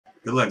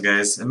Good luck,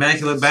 guys.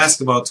 Immaculate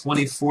Basketball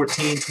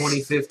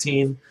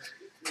 2014-2015.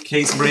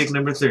 Case break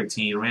number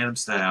 13. Random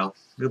style.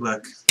 Good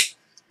luck.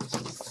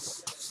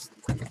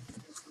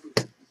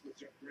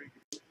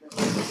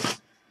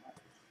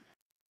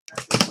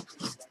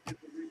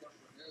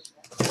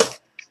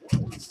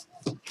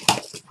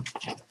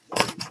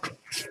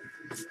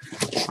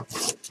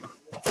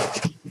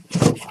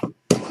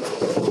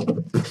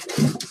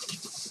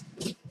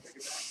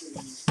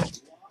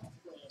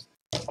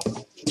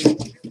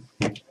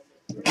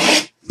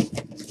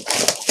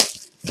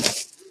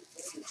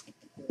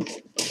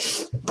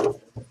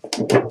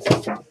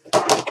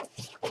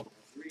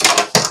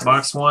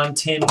 Box 1,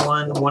 tin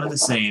 1, one and the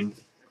same.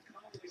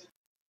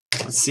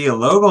 Let's see a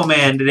logo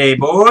man today,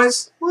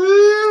 boys.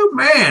 Woo,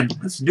 man.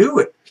 Let's do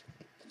it.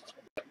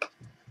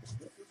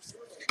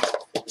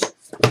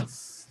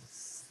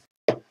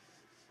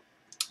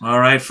 All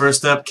right,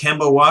 first up,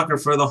 Kemba Walker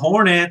for the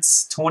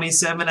Hornets.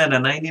 27 out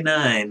of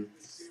 99.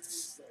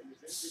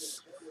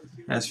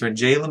 That's for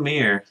Jay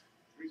Lemire.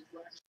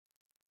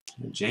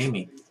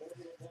 Jamie.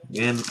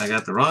 Again, I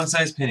got the wrong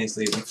size penny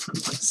sleeve for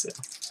myself.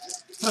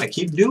 Oh, I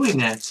keep doing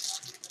that.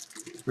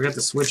 Forgot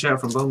to switch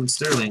out from Bowman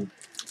Sterling.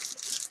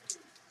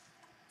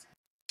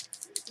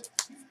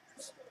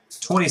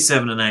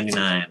 27 to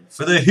 99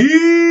 for the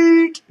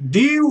Heat.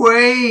 D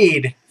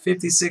Wade.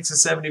 56 to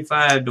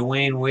 75.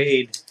 Dwayne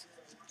Wade.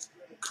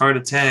 Card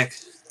attack.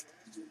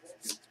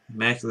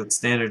 Immaculate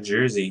standard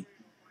jersey.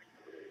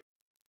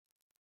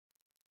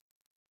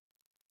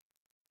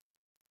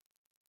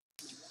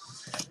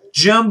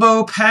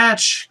 Jumbo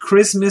patch.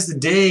 Christmas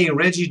Day.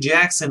 Reggie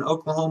Jackson.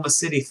 Oklahoma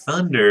City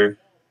Thunder.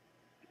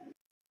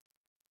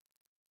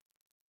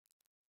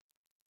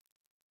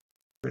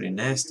 Pretty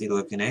nasty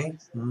looking, eh?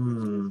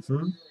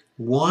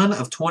 1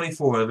 of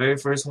 24. The very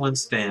first one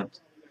stamped.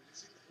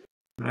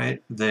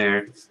 Right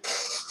there.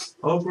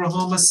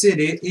 Oklahoma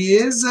City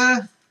is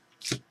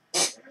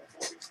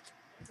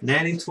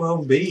Natty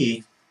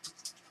 12B.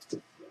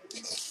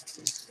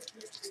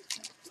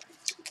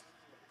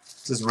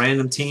 This is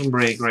random team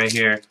break right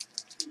here.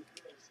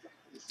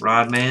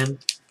 Rodman.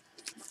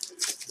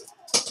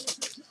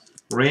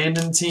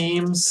 Random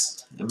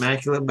teams.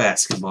 Immaculate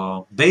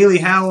Basketball. Bailey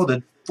Howell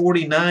to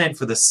 49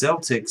 for the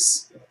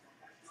Celtics.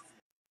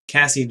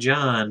 Cassie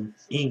John,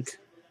 Inc.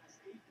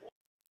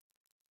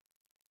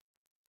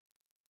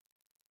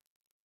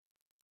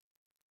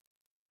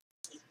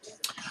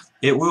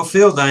 It will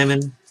fill,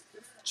 Diamond.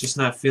 Just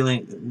not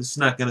feeling. It's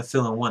not going to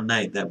fill in one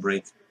night, that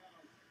break.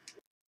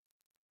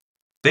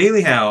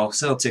 Bailey Howell,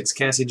 Celtics,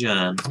 Cassie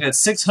John. We got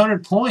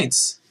 600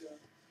 points.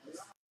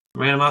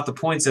 Ran them out the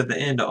points at the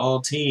end to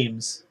all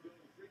teams.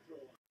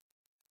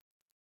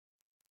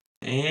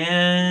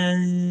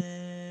 And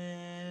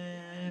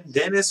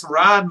Dennis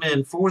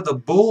Rodman for the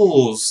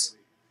Bulls.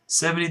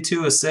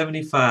 72 of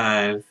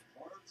 75.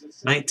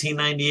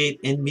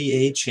 1998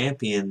 NBA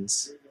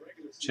champions.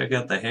 Check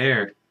out the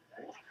hair.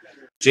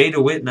 Jay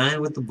DeWitt,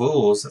 9 with the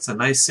Bulls. That's a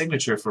nice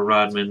signature for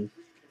Rodman.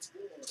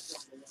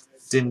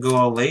 Didn't go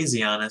all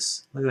lazy on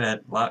us. Look at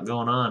that. A lot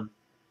going on.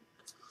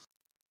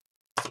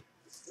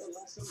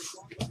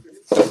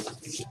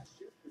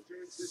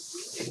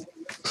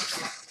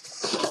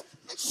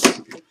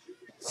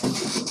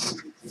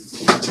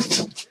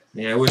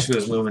 Yeah, I wish we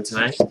was moving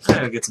tonight. I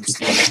gotta get some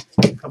steam.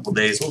 A couple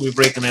days. We'll be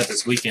breaking that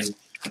this weekend.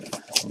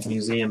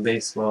 Museum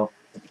baseball.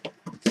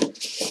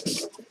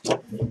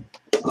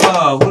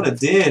 Oh, what a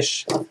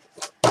dish.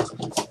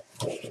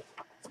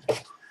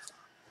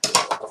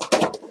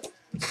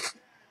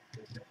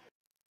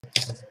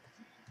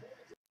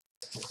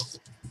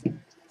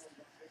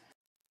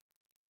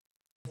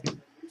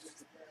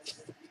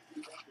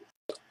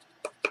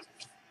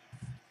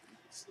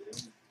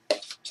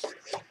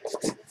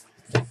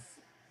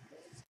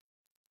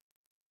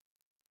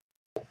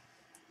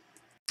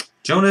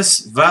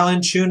 Jonas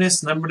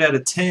Valanciunas, numbered out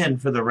of 10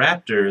 for the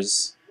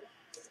Raptors.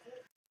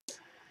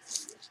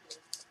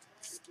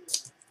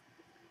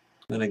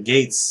 Then a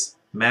Gates,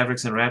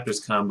 Mavericks and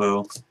Raptors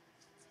combo.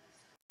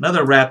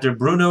 Another Raptor,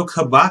 Bruno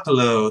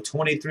Caboclo,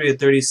 23 of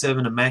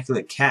 37,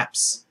 Immaculate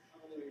Caps.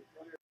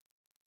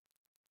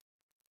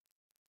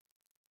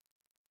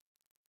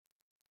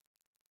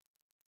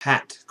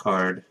 Hat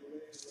card.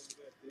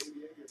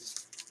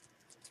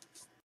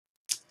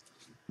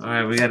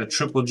 Alright, we got a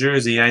triple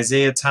jersey.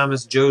 Isaiah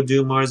Thomas, Joe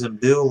Dumars, and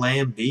Bill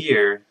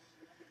Laimbeer.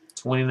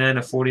 29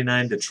 of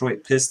 49,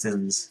 Detroit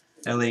Pistons.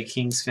 LA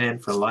Kings fan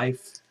for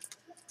life.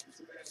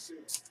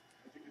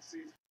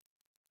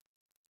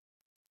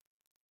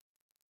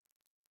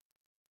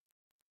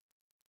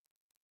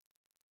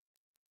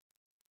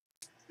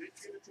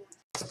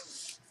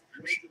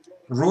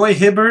 Roy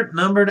Hibbert,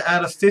 numbered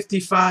out of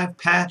 55,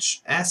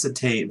 patch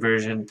acetate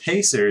version.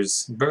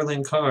 Pacers,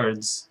 Berlin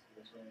Cards.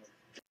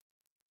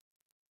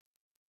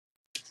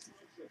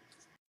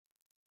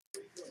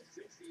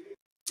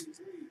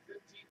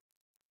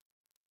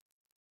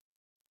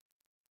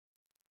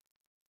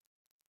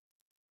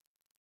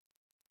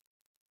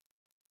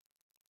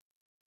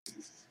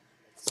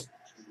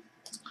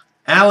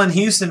 Allen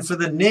Houston for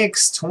the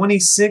Knicks,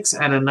 26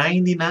 out of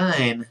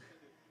 99.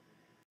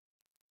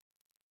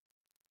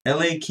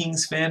 LA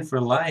Kings fan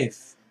for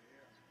life.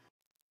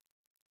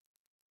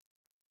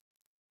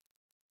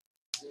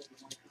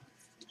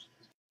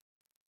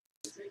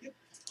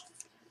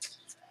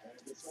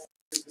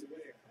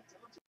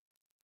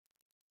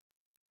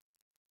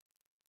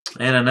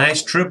 And a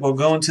nice triple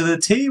going to the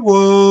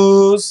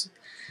T-Wolves.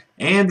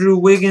 Andrew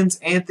Wiggins,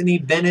 Anthony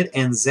Bennett,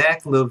 and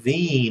Zach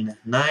LaVine.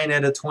 9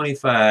 out of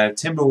 25.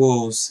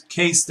 Timberwolves.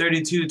 Case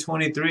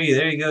 32-23.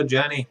 There you go,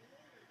 Johnny.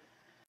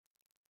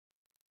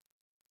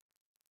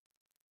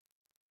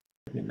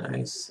 Pretty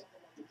nice.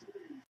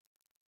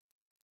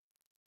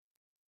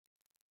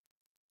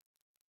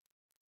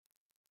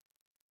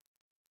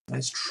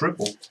 Nice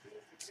triple.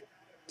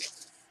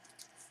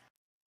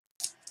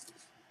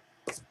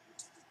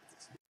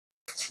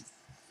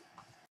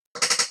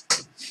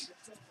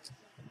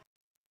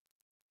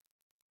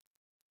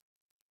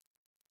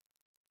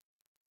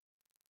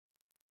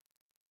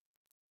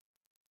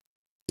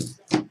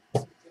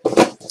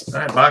 All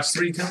right, box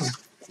 3 coming.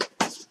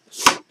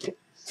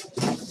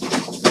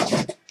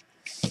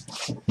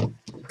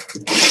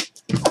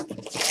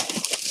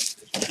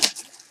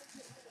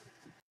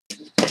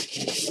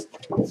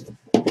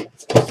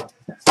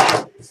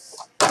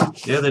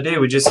 The other day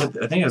we just hit,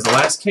 I think it was the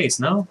last case,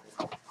 no?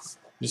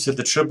 We just hit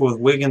the triple with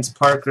Wiggins,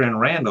 Parker, and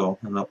Randall.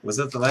 And was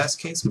that the last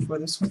case before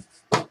this one?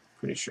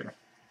 Pretty sure.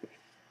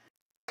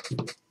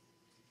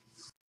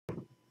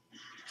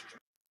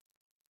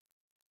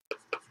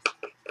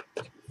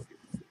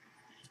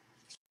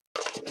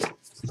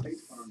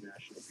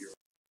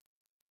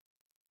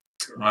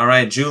 All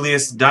right,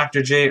 Julius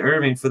Dr. J.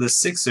 Irving for the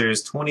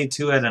Sixers,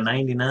 22 out of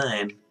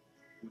 99.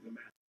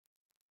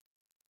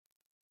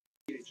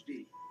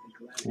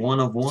 1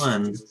 of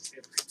 1.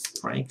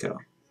 Franco.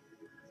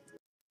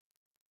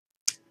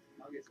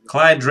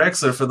 Clyde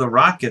Drexler for the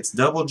Rockets,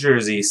 double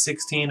jersey,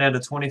 16 out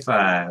of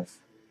 25.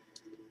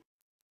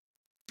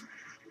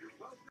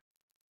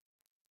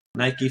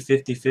 Nike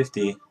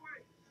 50-50.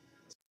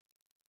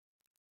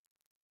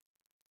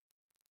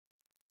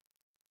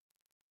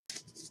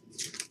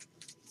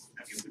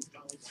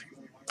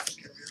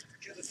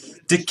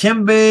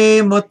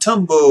 Dikembe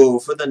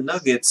Mutombo for the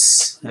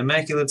Nuggets.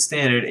 Immaculate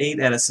Standard,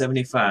 8 out of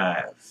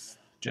 75.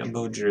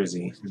 Jumbo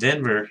jersey.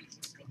 Denver,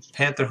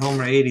 Panther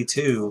Homer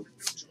 82.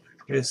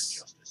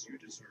 Chris.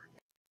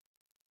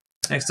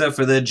 Next up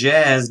for the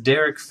Jazz,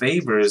 Derek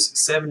Favors,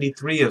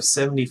 73 of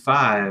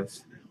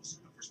 75.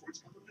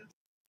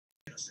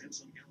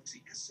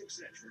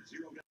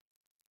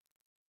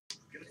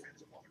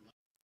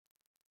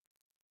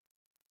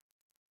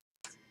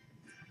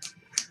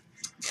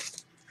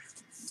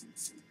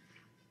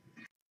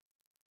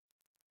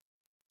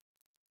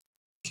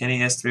 Kenny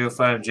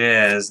S305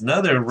 Jazz.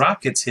 Another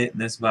Rockets hit in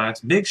this box.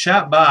 Big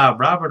Shot Bob,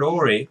 Robert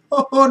Horry.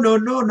 Oh, no,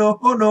 no, no,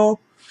 oh, no.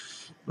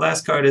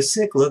 Last card is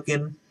sick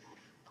looking.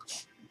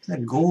 Is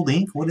that gold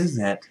ink? What is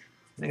that?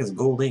 I think it's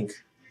gold ink.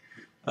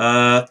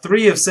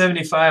 3 of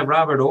 75,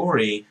 Robert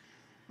Horry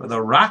for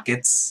the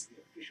Rockets.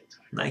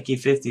 Nike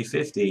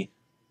 50-50.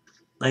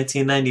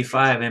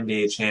 1995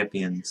 NBA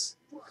champions.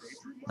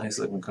 Nice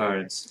looking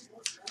cards.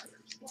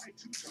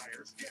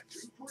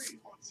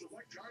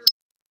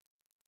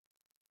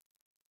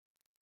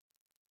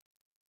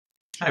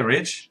 Hi,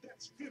 Rich.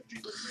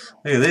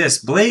 Look at this.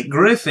 Blake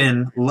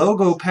Griffin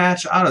logo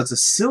patch auto. It's a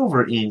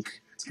silver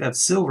ink. It's got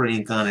silver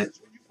ink on it.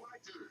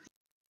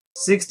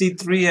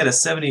 63 out of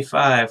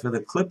 75 for the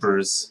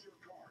Clippers.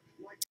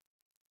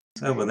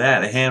 What's up with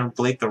that? They hand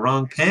Blake the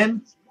wrong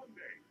pen?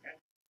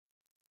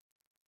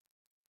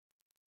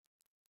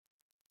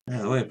 By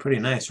the way,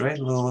 pretty nice, right?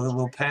 A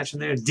little patch in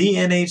there.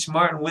 DNH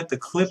Martin with the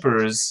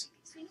Clippers.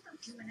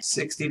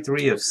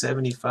 63 of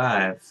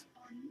 75.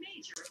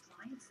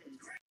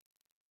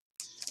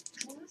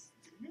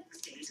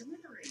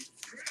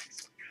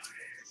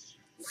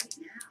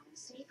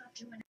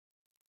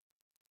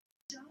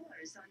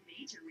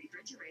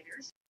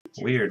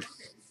 Weird.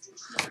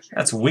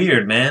 That's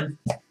weird, man.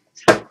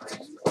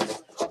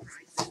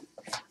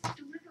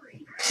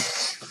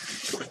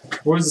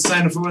 Where's the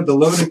sign for the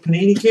loaded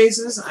panini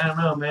cases? I don't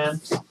know, man.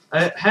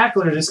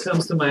 Hackler just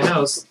comes to my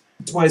house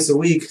twice a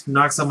week,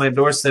 knocks on my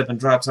doorstep, and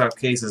drops off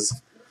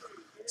cases.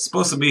 It's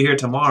supposed to be here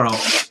tomorrow.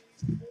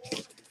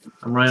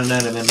 I'm running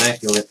out of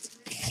Immaculate.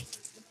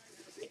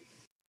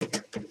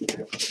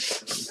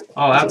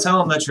 Oh, I'll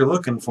tell him that you're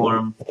looking for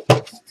him.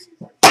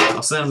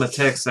 I'll send him a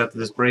text after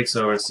this break's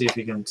over, see if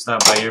he can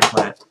stop by your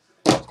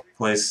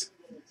place.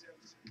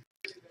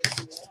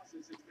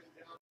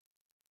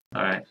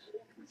 Alright.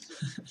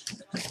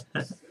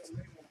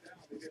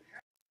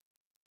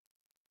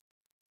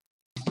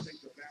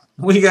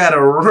 We got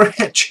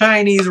a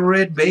Chinese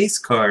red base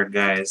card,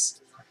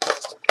 guys.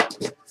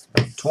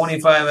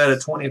 25 out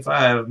of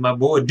 25. My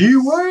boy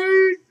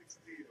D-Wade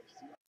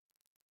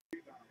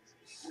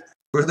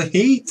for the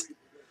Heat.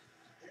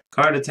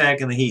 Card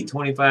attack in the Heat.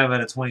 25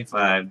 out of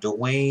 25.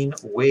 Dwayne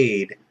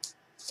Wade.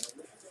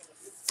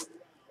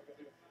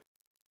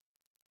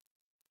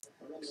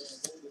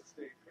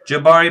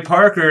 Jabari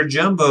Parker,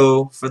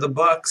 jumbo for the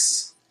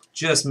Bucks.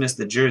 Just missed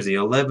the jersey.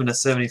 11 to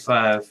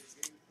 75.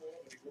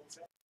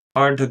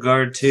 Hard to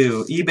guard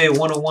 2. eBay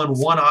 101,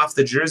 1 off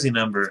the jersey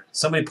number.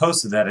 Somebody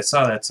posted that. I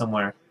saw that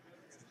somewhere.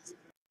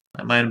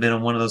 That might have been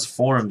on one of those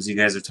forums you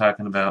guys are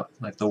talking about.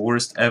 Like the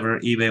worst ever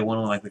eBay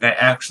 101. Like the guy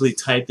actually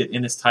typed it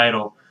in his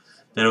title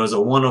that it was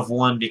a 1 of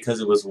 1 because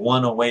it was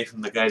 1 away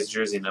from the guy's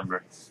jersey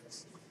number.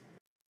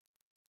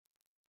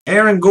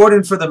 Aaron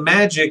Gordon for the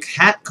Magic.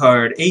 Hat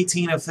card.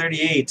 18 of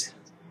 38.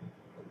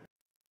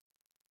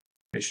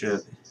 Pretty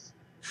sure.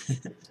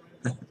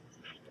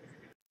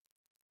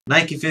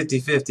 Nike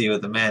 50-50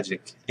 with the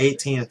Magic.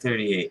 18 of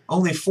 38.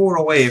 Only 4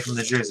 away from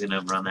the jersey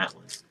number on that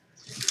one.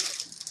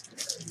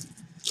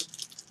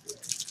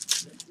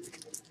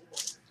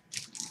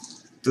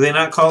 Do they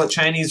not call it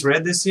Chinese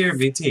red this year?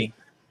 VT.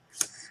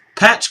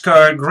 Patch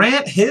card.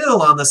 Grant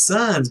Hill on the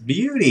Suns.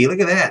 Beauty.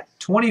 Look at that.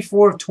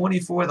 24 of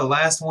 24. The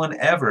last one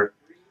ever.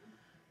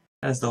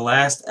 That's the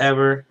last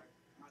ever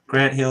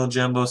Grant Hill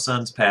Jumbo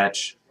Suns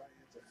patch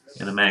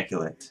in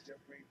Immaculate.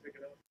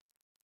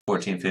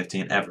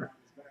 14-15 ever.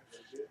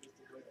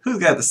 Who's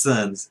got the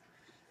Suns?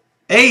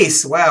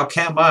 Ace! Wow,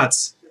 Cam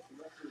Motts.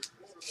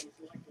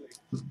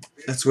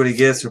 That's what he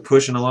gets for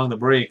pushing along the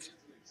break.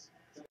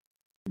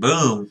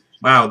 Boom.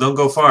 Wow, don't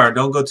go far.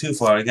 Don't go too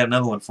far. I got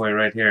another one for you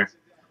right here.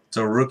 It's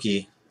a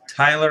rookie.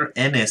 Tyler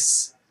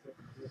Ennis.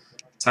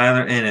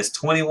 Tyler Ennis.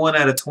 21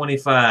 out of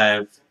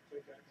 25.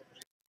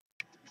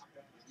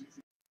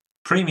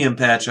 Premium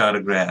patch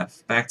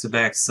autograph.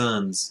 Back-to-back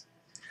Suns.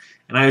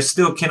 And I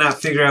still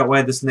cannot figure out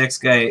why this next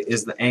guy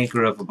is the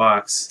anchor of a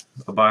box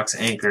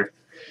anchor.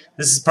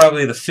 This is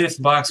probably the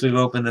 5th box we've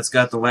opened that's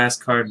got the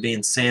last card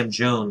being Sam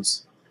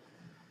Jones.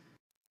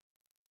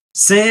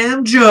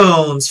 Sam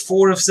Jones,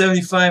 4 of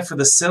 75 for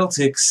the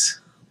Celtics.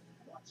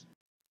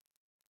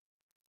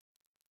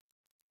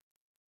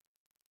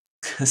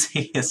 Because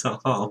he is a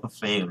Hall of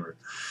Famer.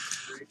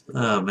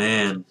 Oh,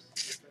 man.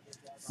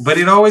 But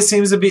it always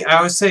seems to be, I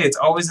always say, it's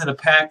always in a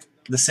pack,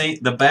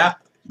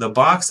 the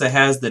box that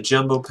has the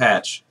jumbo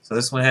patch. So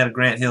this one had a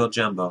Grant Hill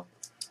jumbo.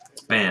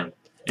 Bam.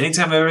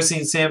 Anytime I've ever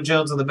seen Sam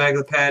Jones on the back of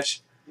the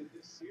patch,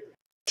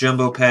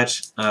 jumbo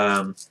patch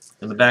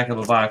in the back of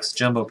a box,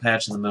 jumbo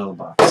patch in the middle of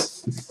the box.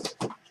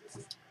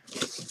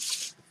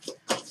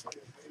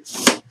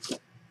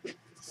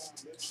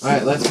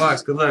 Alright, let's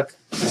box. Good luck.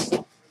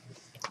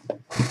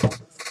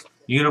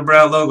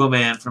 Unibrow logo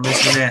man from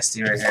Mr.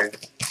 Nasty right here.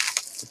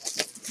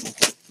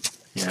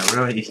 Yeah,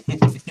 really.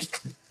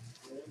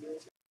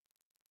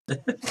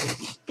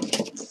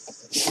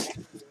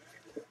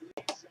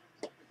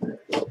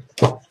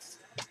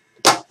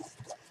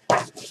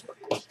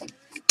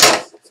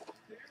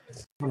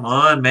 Come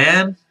on,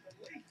 man.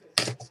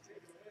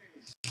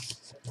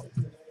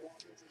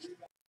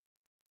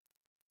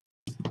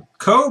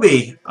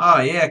 Kobe.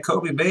 Oh, yeah,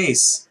 Kobe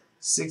base.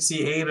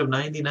 68 of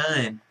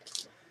 99.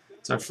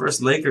 It's our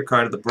first Laker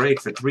card of the break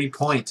for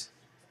 3-point.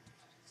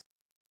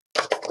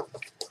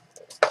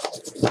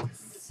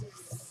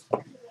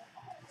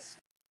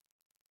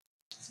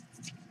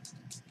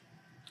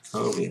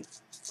 Kobe.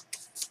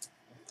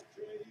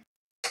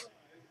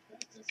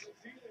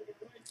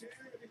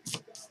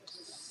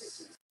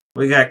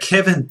 We got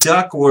Kevin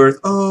Duckworth.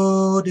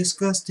 Oh,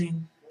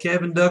 disgusting.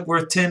 Kevin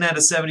Duckworth, 10 out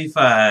of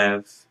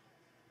 75.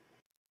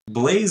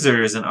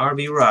 Blazers and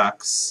RB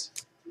Rocks.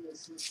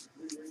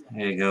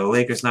 There you go.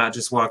 Lakers not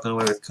just walking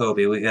away with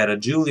Kobe. We got a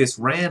Julius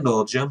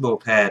Randle jumbo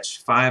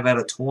patch, 5 out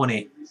of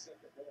 20.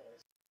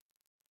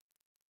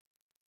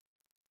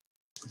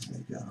 There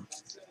you go.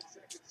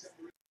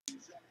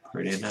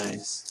 Pretty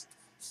nice.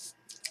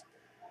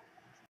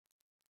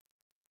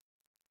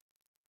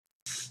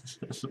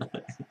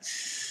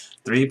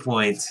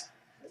 3-point.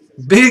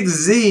 Big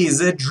Z,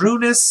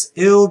 Zydrunas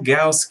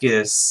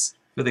Ilgauskas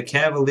for the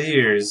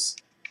Cavaliers.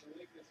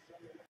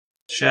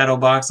 Shadow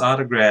box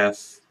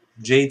autograph.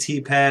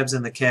 JT Pabs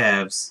and the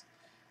Cavs.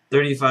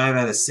 35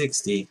 out of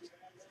 60.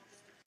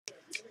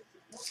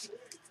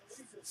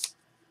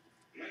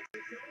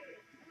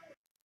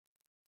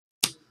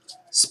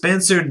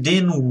 Spencer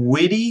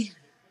Dinwiddie.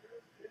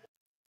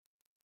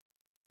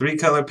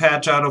 3-color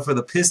patch auto for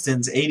the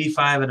Pistons.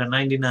 85 out of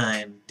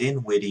 99.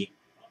 Dinwiddie.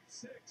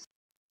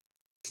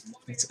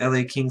 It's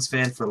LA Kings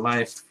fan for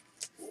life.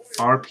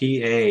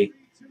 RPA.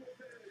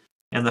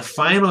 And the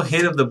final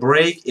hit of the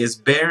break is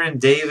Baron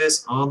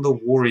Davis on the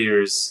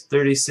Warriors.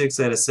 36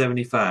 out of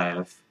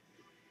 75.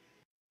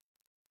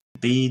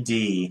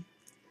 BD.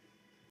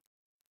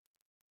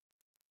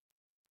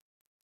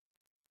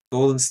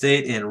 Golden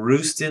State and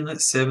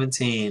Rooston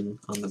 17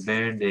 on the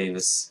Baron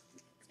Davis.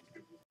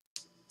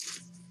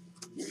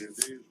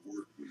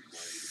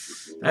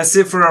 That's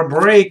it for our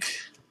break.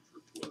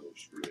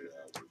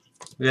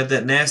 We got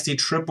that nasty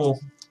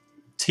triple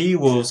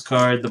T-Wolves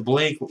card. The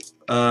Blake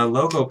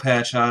logo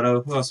patch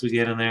auto. Who else we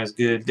get in there is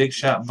good. Big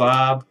Shot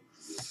Bob.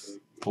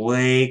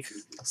 Blake.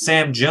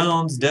 Sam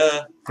Jones.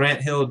 Duh.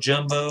 Grant Hill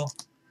Jumbo.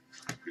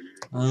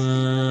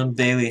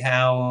 Bailey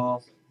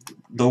Howell.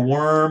 The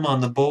Worm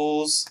on the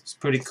Bulls. It's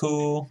pretty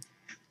cool.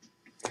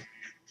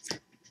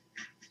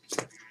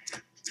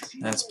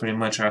 That's pretty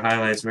much our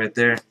highlights right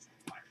there.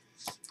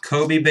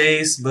 Kobe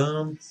base.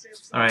 Boom.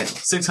 Alright.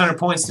 600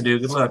 points to do.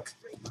 Good luck.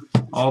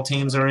 All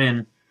teams are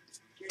in.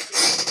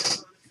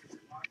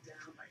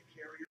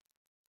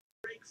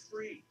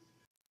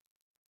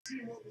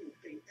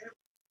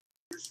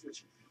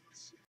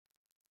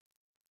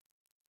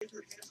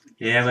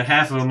 Yeah, but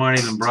half of them aren't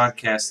even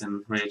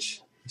broadcasting,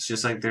 Rich. It's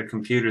just like their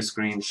computer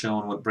screen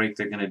showing what break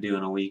they're going to do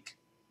in a week.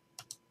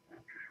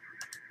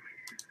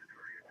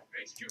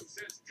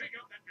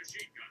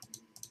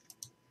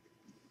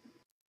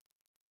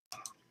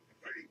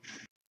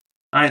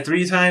 All right,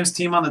 3 times.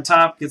 Team on the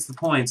top gets the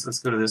points. Let's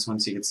go to this one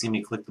so you can see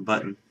me click the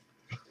button.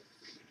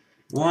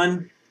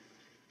 1,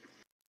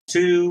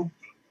 2,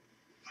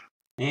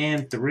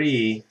 and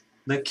 3.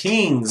 The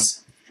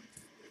Kings.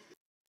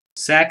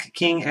 Sack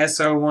King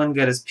SR1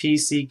 got his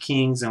PC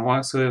Kings and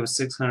walks away with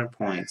 600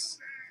 points.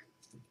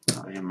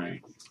 Oh, yeah, man.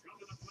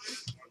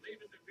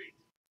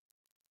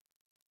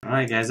 All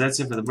right, guys, that's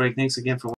it for the break. Thanks again for watching.